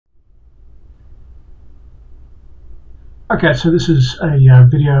Okay, so this is a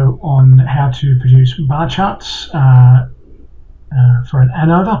video on how to produce bar charts for an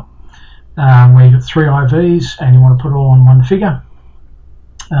Anova, where you've got 3 IVs and you want to put it all on one figure,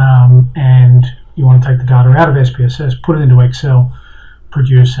 and you want to take the data out of SPSS, put it into Excel,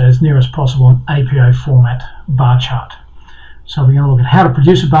 produce as near as possible an APA format bar chart. So we're going to look at how to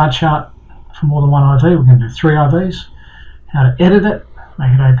produce a bar chart for more than one IV. We're going to do 3 IVs, how to edit it,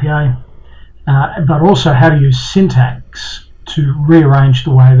 make it APA, but also how to use syntax to rearrange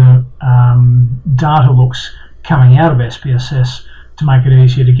the way the data looks coming out of SPSS to make it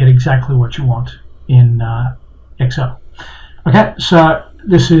easier to get exactly what you want in Excel. Okay, so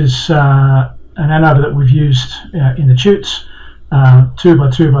this is an Anova that we've used in the tutes,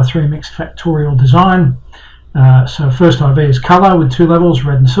 2x2x3 mixed factorial design. So first IV is color with 2 levels,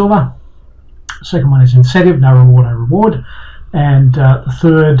 red and silver. Second one is incentive, no reward, no reward. And the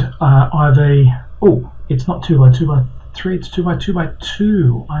third IV, oh, it's not 2x2x3, it's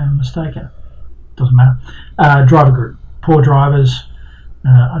 2x2x2. I am mistaken. Doesn't matter. Driver group, poor drivers,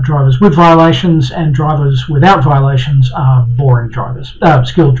 drivers with violations, and drivers without violations are boring drivers,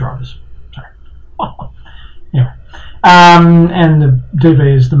 skilled drivers. Sorry. Anyway, and the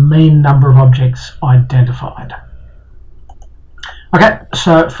DV is the mean number of objects identified. Okay,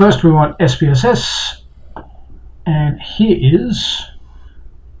 so first we want SPSS. And here is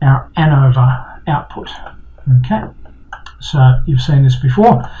our Anova output. Okay, so you've seen this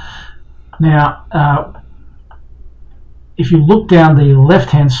before. Now, if you look down the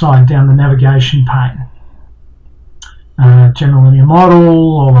left-hand side, down the navigation pane, general linear model,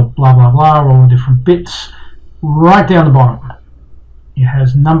 all the blah blah blah, all the different bits, right down the bottom, it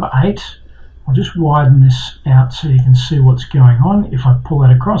has number 8. I'll just widen this out so you can see what's going on. If I pull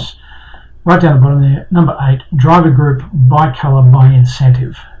that across. Right down the bottom there, number 8, driver group by color by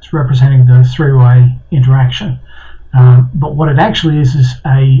incentive. It's representing the 3-way interaction. But what it actually is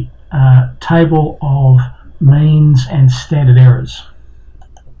a table of means and standard errors.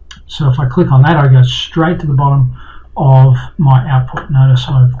 So if I click on that, I go straight to the bottom of my output. Notice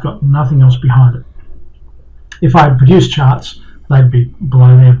I've got nothing else behind it. If I had produced charts, they'd be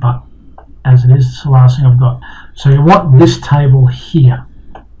below there, but as it is, it's the last thing I've got. So you want this table here.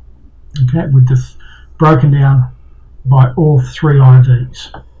 Okay, with this broken down by all 3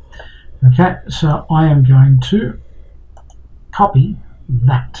 IVs. Okay, so I am going to copy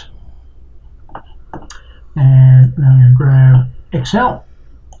that. And then I'm going to grab Excel,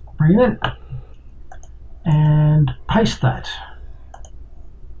 bring it in, and paste that.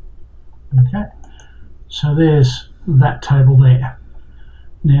 Okay, so there's that table there.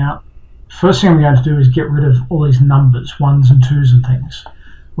 Now, first thing I'm going to do is get rid of all these numbers, 1s and 2s and things.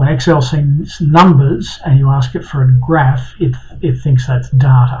 When Excel sees numbers and you ask it for a graph, it thinks that's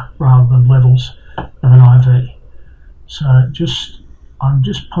data rather than levels of an IV. So I'm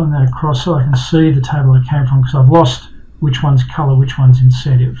just pulling that across so I can see the table it came from, because I've lost which one's color, which one's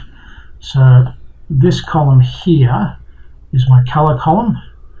incentive. So this column here is my color column.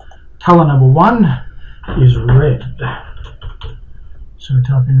 Color number 1 is red. So we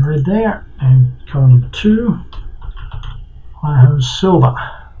type in red there, and color number 2, I have silver.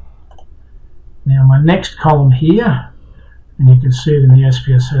 Now my next column here, and you can see it in the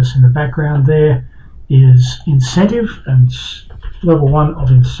SPSS in the background there, is incentive, and level 1 of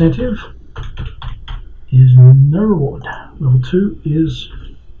incentive is no reward. Level 2 is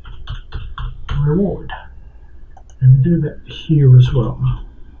reward. And we do that here as well.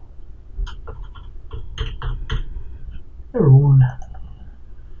 Reward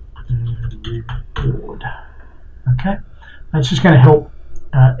and reward. Okay, that's just going to help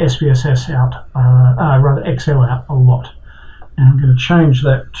SPSS out, rather Excel out a lot. And I'm going to change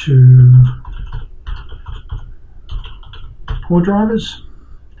that to poor drivers.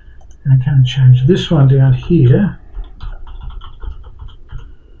 And I can change this one down here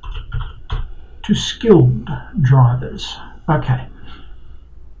to skilled drivers. Okay.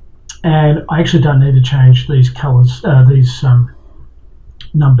 And I actually don't need to change these colors, these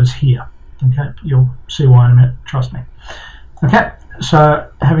numbers here. Okay, you'll see why in a minute, trust me. Okay. So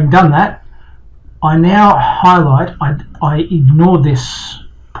having done that, I now highlight, I ignore this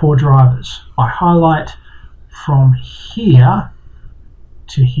poor drivers. I highlight from here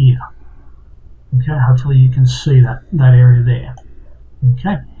to here. Okay, hopefully you can see that area there.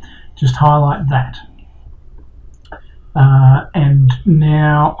 Okay, just highlight that. And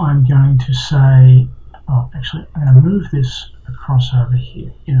now I'm going to say, oh, actually I'm going to move this across over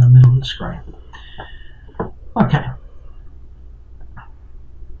here in the middle of the screen. Okay.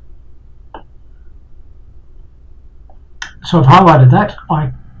 So I've highlighted that.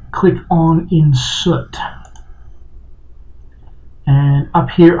 I click on Insert. And up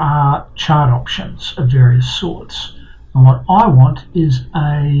here are chart options of various sorts. And what I want is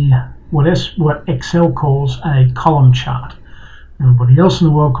what Excel calls a column chart. Everybody else in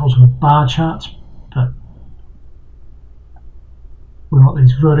the world calls them bar charts, but we want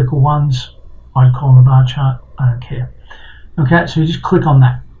these vertical ones. I'd call them a bar chart. I don't care. Okay, so you just click on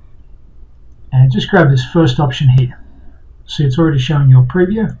that. And just grab this first option here. See, it's already showing your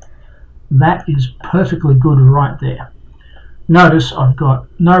preview. That is perfectly good right there. Notice I've got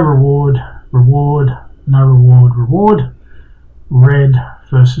no reward, reward, no reward, reward, red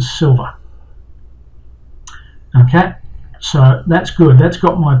versus silver. Okay, so that's good. That's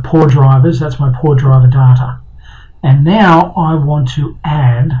got my poor drivers. That's my poor driver data. And now I want to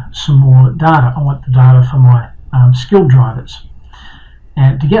add some more data. I want the data for my skilled drivers.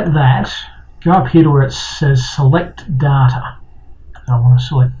 And to get that, go up here to where it says select data. I want to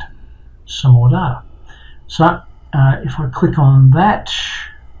select some more data. So if I click on that,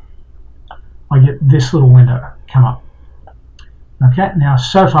 I get this little window come up. Okay, now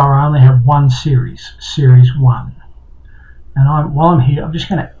so far I only have one series, series 1. And while I'm here, I'm just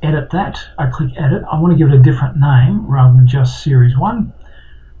going to edit that. I click edit. I want to give it a different name rather than just series 1.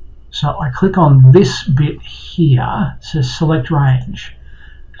 So I click on this bit here. It says select range.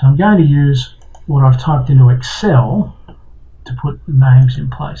 So I'm going to use what I've typed into Excel to put names in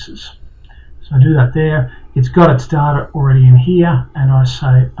places. So I do that there. It's got its data already in here, and I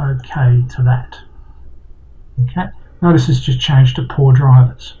say OK to that. Okay. Notice it's just changed to poor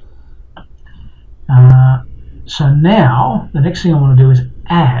drivers. So now the next thing I want to do is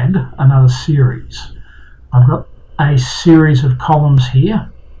add another series. I've got a series of columns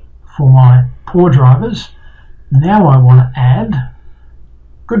here for my poor drivers. Now I want to add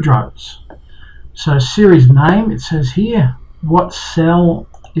good drivers. So series name, it says here, what cell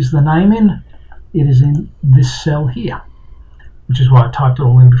is the name in? It is in this cell here, which is why I typed it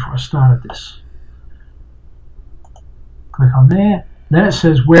all in before I started this. Click on there. Then it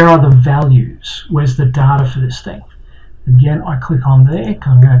says where are the values? Where's the data for this thing? Again, I click on there because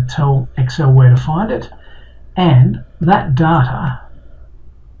I'm going to tell Excel where to find it. And that data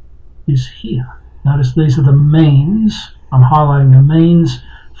is here. Notice these are the means. I'm highlighting the means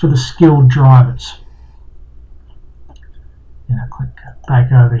for the skilled drivers. Then I click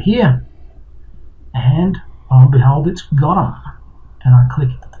back over here, and lo and behold, it's got them. And I click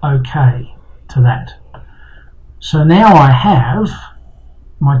OK to that. So now I have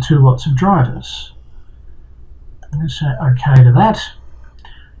my 2 lots of drivers. I'm going to say OK to that.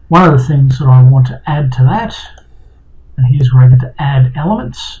 One of the things that I want to add to that, and here's where I get to add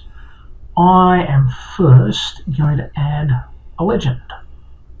elements, I am first going to add a legend.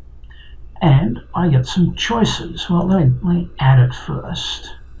 And I get some choices. Well, let me add it first.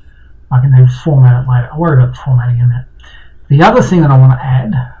 I can then format it later. I'll worry about the formatting in a minute. The other thing that I want to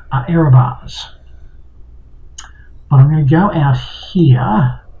add are error bars. But I'm going to go out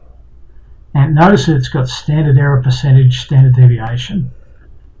here, and notice that it's got standard error percentage, standard deviation.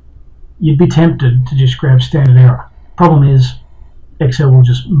 You'd be tempted to just grab standard error. Problem is, Excel will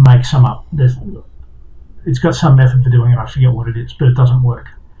just make some up. It's got some method for doing it, I forget what it is, but it doesn't work.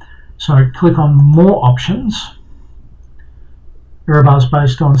 So I click on more options. Error bars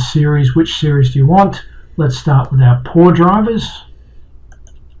based on series. Which series do you want? Let's start with our poor drivers.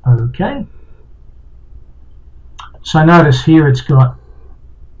 Okay. So notice here it's got,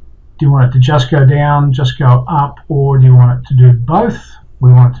 do you want it to just go down, just go up, or do you want it to do both?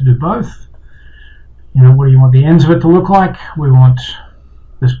 We want it to do both. You know, what do you want the ends of it to look like? We want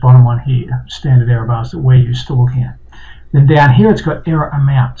this bottom one here, standard error bars that we're used to looking at. Then down here it's got error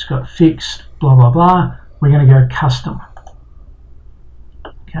amount, it's got fixed, blah, blah, blah. We're going to go custom.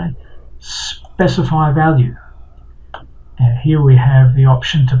 Okay, specify value. And here we have the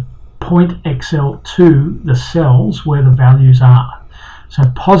option to point Excel to the cells where the values are. So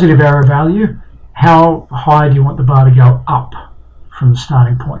positive error value, how high do you want the bar to go up from the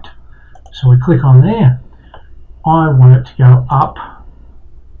starting point? So we click on there. I want it to go up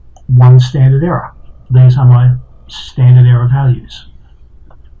 1 standard error. These are my standard error values.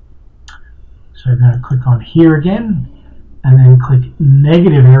 So I'm going to click on here again, and then click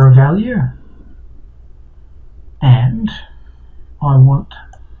negative error value, and I want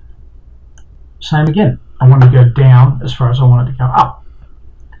same again. I want to go down as far as I want it to go up.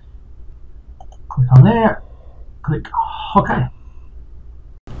 Click on there, click OK.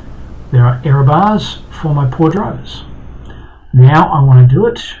 There are error bars for my poor drivers. Now I want to do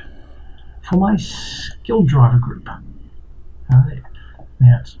it for my skilled driver group. Now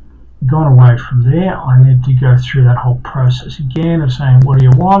it's gone away from there. I need to go through that whole process again of saying, what do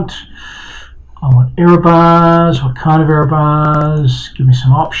you want? I want error bars. What kind of error bars? Give me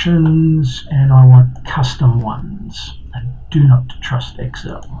some options, and I want custom ones. And do not trust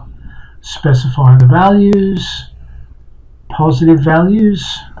Excel. Specify the values, positive values.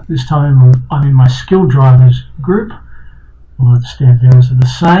 This time I'm in my skill drivers group. All the standard errors are the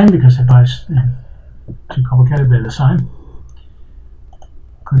same because they're both too complicated, they're the same.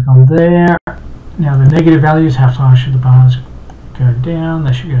 Click on there. Now the negative values, how far should the bars go down?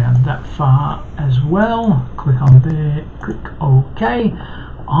 They should go down that far as well. Click on there, click OK.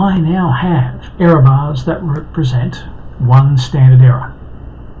 I now have error bars that represent one standard error.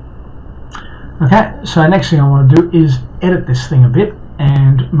 Okay, so next thing I want to do is edit this thing a bit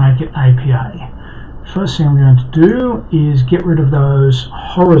and make it APA. First thing I'm going to do is get rid of those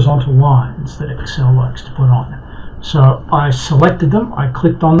horizontal lines that Excel likes to put on. So I selected them, I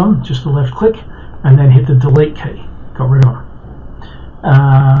clicked on them, just the left click, and then hit the delete key. Got rid of them.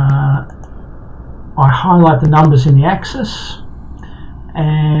 I highlight the numbers in the axis,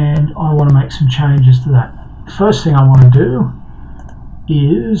 and I want to make some changes to that. First thing I want to do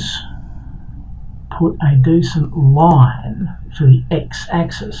is put a decent line for the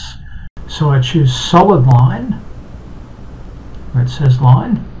x-axis. So I choose solid line, where it says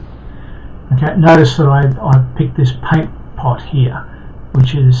line. Okay, notice that I picked this paint pot here,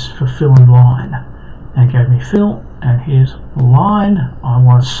 which is for fill and line. And it gave me fill, and here's line. I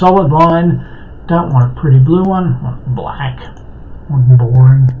want a solid line, don't want a pretty blue one, I want black, I want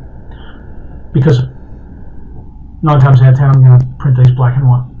boring. Because 9 times out of 10 I'm going to print these black and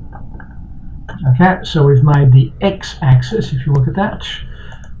white. Okay, so we've made the x-axis, if you look at that.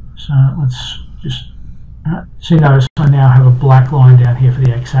 So let's just, so you notice I now have a black line down here for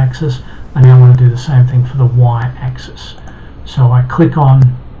the x-axis. I now want to do the same thing for the y-axis. So I click on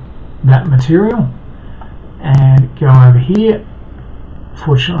that material and go over here.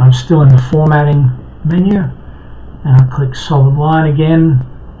 Fortunately, I'm still in the formatting menu, and I click solid line again,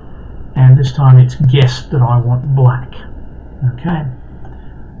 and this time it's guessed that I want black. Okay,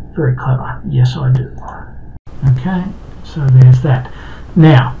 very clever. Yes, I do. Okay, so there's that.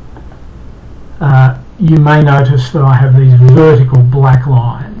 Now, you may notice that I have these vertical black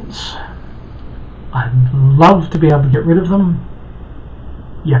lines. I'd love to be able to get rid of them.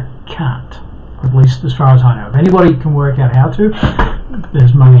 You can't, at least as far as I know. If anybody can work out how to,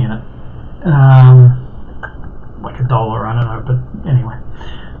 there's money in it. Like $1, I don't know, but anyway.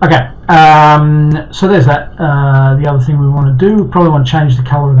 Okay, so there's that. The other thing we want to do, we probably want to change the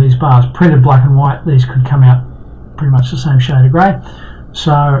colour of these bars. Printed black and white, these could come out pretty much the same shade of grey.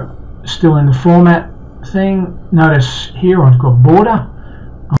 So, still in the format thing, notice here I've got border.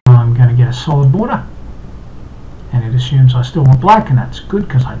 I'm going to get a solid border, and it assumes I still want black, and that's good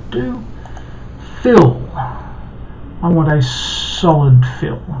because I do. Fill. I want a solid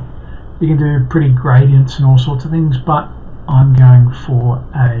fill. You can do pretty gradients and all sorts of things, but I'm going for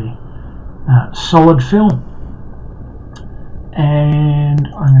a solid fill, and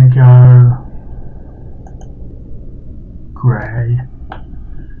I'm going to go grey.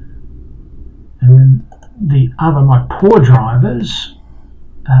 And then the other, my poor drivers,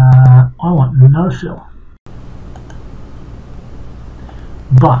 I want no fill.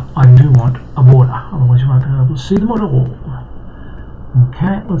 But I do want a border, otherwise you won't be able to see them at all.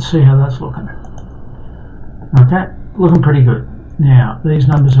 Okay, let's see how that's looking. Okay, looking pretty good. Now, these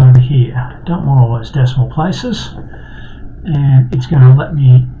numbers over here, don't want all those decimal places. And it's going to let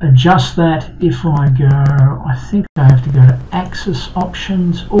me adjust that if I go, I think I have to go to axis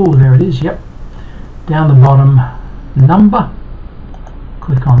options. Oh, there it is, yep. Down the bottom, number.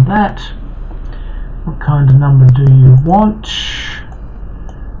 Click on that. What kind of number do you want?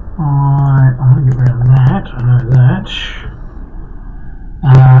 I'm going to get rid of that, I know that.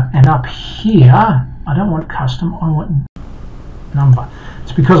 And up here, I don't want custom, I want number.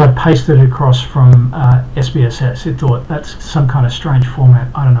 It's because I pasted it across from SPSS. It thought that's some kind of strange format,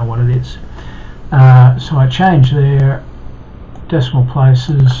 I don't know what it is. So I changed their decimal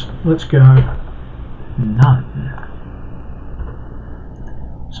places, let's go none.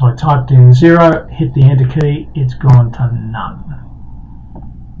 So I typed in 0, hit the enter key, it's gone to none.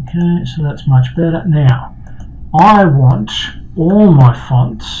 Okay, so that's much better. Now, I want all my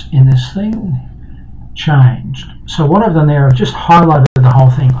fonts in this thing changed. So what I've done there, I've just highlighted the whole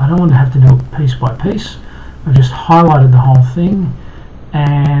thing. I don't want to have to do it piece by piece. I've just highlighted the whole thing,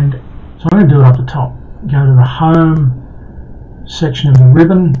 and so I'm going to do it up the top. Go to the home section of the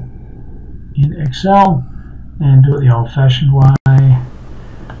ribbon in Excel and do it the old-fashioned way.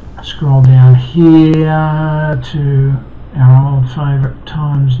 Scroll down here to our old favourite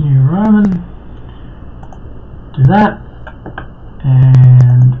Times New Roman. Do that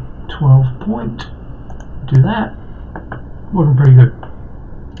and 12 point. Do that. Looking pretty good.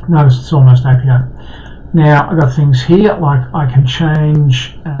 Notice it's almost API. Now I've got things here like I can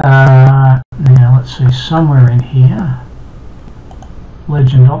change. Now let's see, somewhere in here,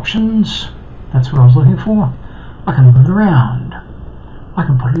 legend options. That's what I was looking for. I can move it around. I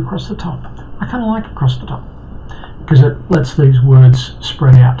can put it across the top. I kind of like it across the top because it lets these words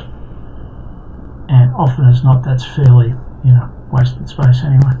spread out. And often as not, that's fairly, wasted space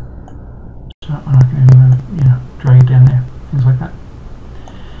anyway. So I can even, drag it down there, things like that.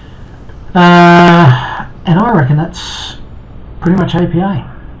 And I reckon that's pretty much APA.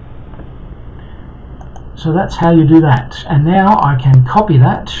 So that's how you do that. And now I can copy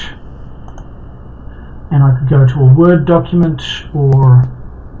that, and I could go to a Word document or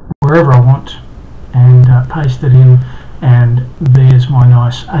wherever I want and paste it in, and there's my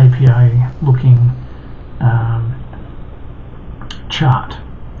nice APA looking chart.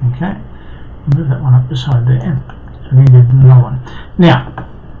 Okay, move that one up beside there. So we need another one. Now,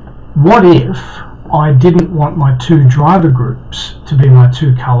 what if I didn't want my two driver groups to be my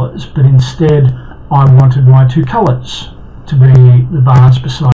two colours, but instead I wanted my two colours to be the bars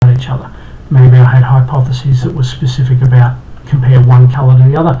beside each other? Maybe I had hypotheses that were specific about compare one colour to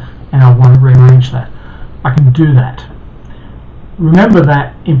the other, and I want to rearrange that. I can do that. Remember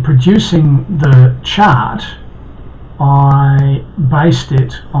that in producing the chart, I based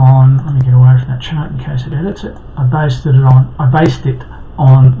it on, let me get away from that chart in case it edits it. I based it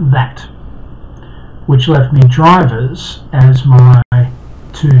on that, which left me drivers as my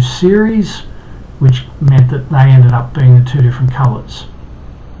two series, which meant that they ended up being the two different colours.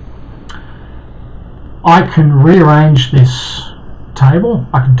 I can rearrange this table.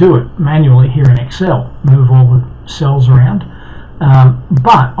 I can do it manually here in Excel, move all the cells around,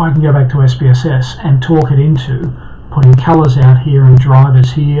 but I can go back to SPSS and talk it into putting colours out here and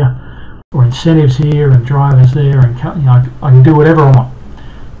drivers here, or incentives here and drivers there, and I can do whatever I want.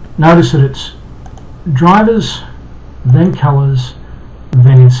 Notice that it's drivers, then colours,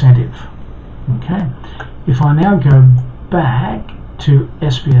 then incentive. Okay. If I now go back to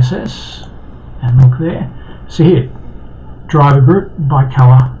SPSS and look there, see here, driver group by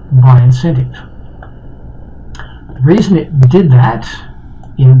colour by incentive. The reason it did that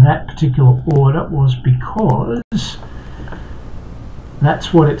in that particular order was because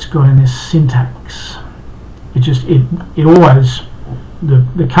that's what it's got in this syntax. It always,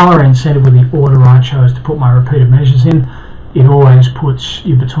 the colour incentive with the order I chose to put my repeated measures in, it always puts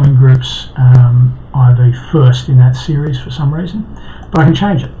you between groups either first in that series for some reason, but I can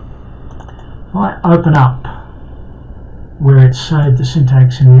change it. If I open up where it's saved the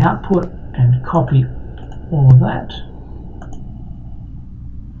syntax in the output and copy all of that,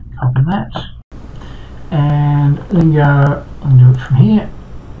 copy that, and then go and do it from here,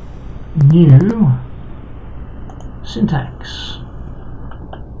 new syntax.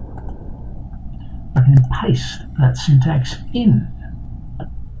 I can paste that syntax in.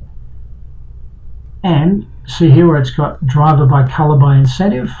 And see here where it's got driver by colour by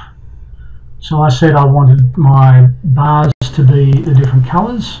incentive. So I said I wanted my bars to be the different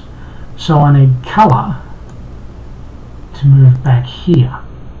colours. So I need colour to move back here.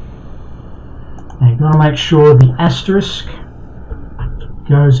 Now you've got to make sure the asterisk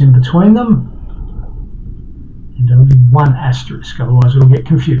goes in between them. And only one asterisk, otherwise it'll get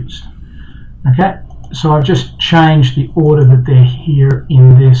confused. Okay, so I've just changed the order that they're here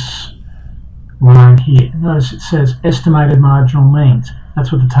in this line here. Notice it says estimated marginal means.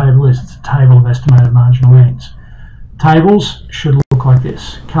 That's what the table is. It's a table of estimated marginal means. Tables should look like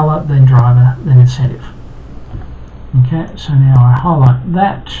this. Colour, then driver, then incentive. Okay, so now I highlight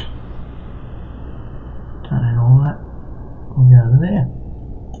that. Don't need all that. We'll go over there.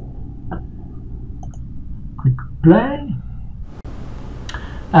 Click play.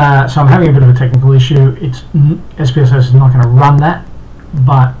 So I'm having a bit of a technical issue. SPSS is not going to run that,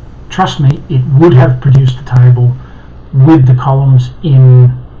 but trust me, it would have produced the table with the columns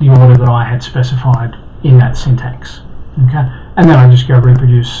in the order that I had specified in that syntax. Okay, and then I just go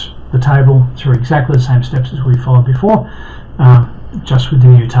reproduce the table through exactly the same steps as we followed before, just with the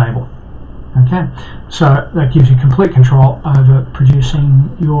new table. Okay, so that gives you complete control over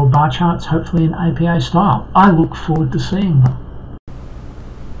producing your bar charts, hopefully in APA style. I look forward to seeing them.